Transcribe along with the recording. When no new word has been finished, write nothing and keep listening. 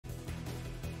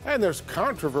And there's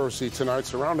controversy tonight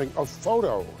surrounding a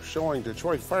photo showing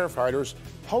Detroit firefighters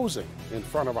posing in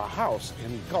front of a house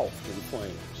engulfed in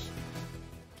flames.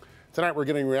 Tonight we're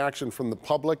getting reaction from the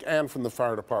public and from the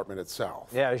fire department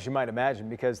itself. Yeah, as you might imagine,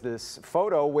 because this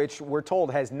photo, which we're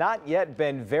told has not yet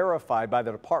been verified by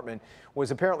the department,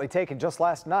 was apparently taken just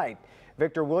last night.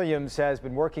 Victor Williams has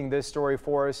been working this story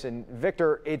for us. And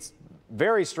Victor, it's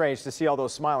very strange to see all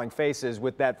those smiling faces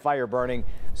with that fire burning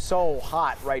so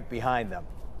hot right behind them.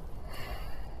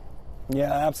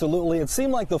 Yeah, absolutely. It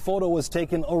seemed like the photo was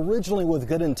taken originally with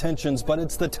good intentions, but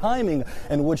it's the timing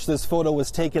in which this photo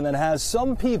was taken that has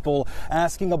some people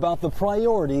asking about the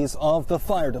priorities of the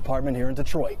fire department here in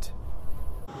Detroit.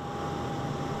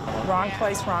 Wrong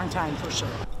place, wrong time for sure.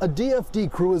 A DFD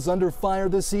crew is under fire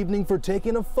this evening for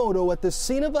taking a photo at the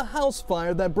scene of a house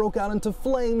fire that broke out into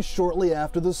flames shortly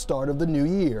after the start of the new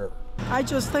year. I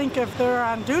just think if they're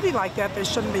on duty like that, they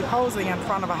shouldn't be posing in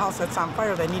front of a house that's on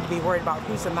fire. They need to be worried about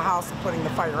who's in the house and putting the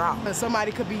fire out.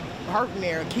 Somebody could be hurting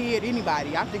there, a kid,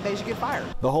 anybody. I think they should get fired.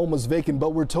 The home was vacant,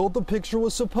 but we're told the picture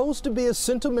was supposed to be a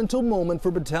sentimental moment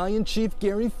for Battalion Chief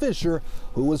Gary Fisher,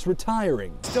 who was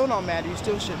retiring. Still don't matter. You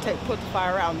still should put the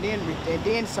fire out and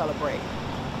then celebrate.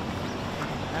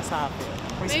 That's how I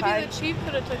feel. Maybe the chief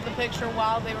could have took the picture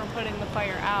while they were putting the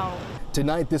fire out.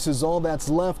 Tonight, this is all that's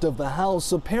left of the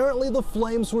house. Apparently, the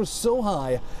flames were so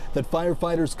high that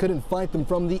firefighters couldn't fight them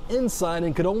from the inside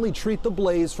and could only treat the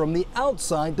blaze from the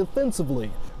outside defensively.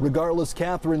 Regardless,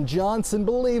 Catherine Johnson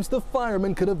believes the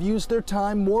firemen could have used their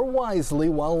time more wisely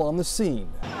while on the scene.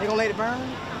 They gonna let it burn?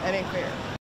 That ain't fair.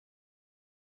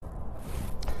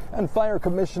 And Fire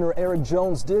Commissioner Eric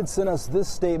Jones did send us this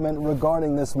statement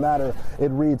regarding this matter.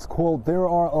 It reads, quote, "There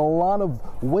are a lot of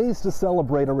ways to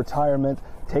celebrate a retirement.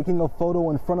 Taking a photo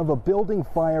in front of a building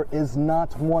fire is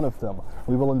not one of them.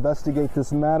 We will investigate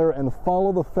this matter and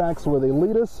follow the facts where they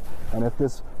lead us. And if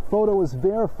this photo is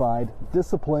verified,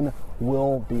 discipline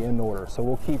will be in order." So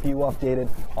we'll keep you updated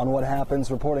on what happens.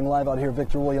 Reporting live out here,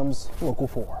 Victor Williams, Local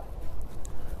 4.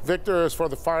 Victor, as for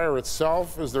the fire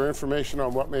itself, is there information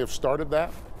on what may have started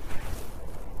that?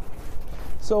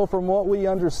 So from what we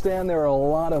understand, there are a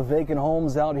lot of vacant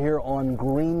homes out here on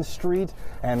Green Street.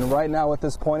 And right now at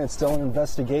this point, it's still an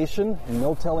investigation and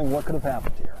no telling what could have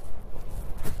happened here.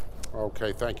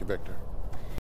 Okay, thank you, Victor.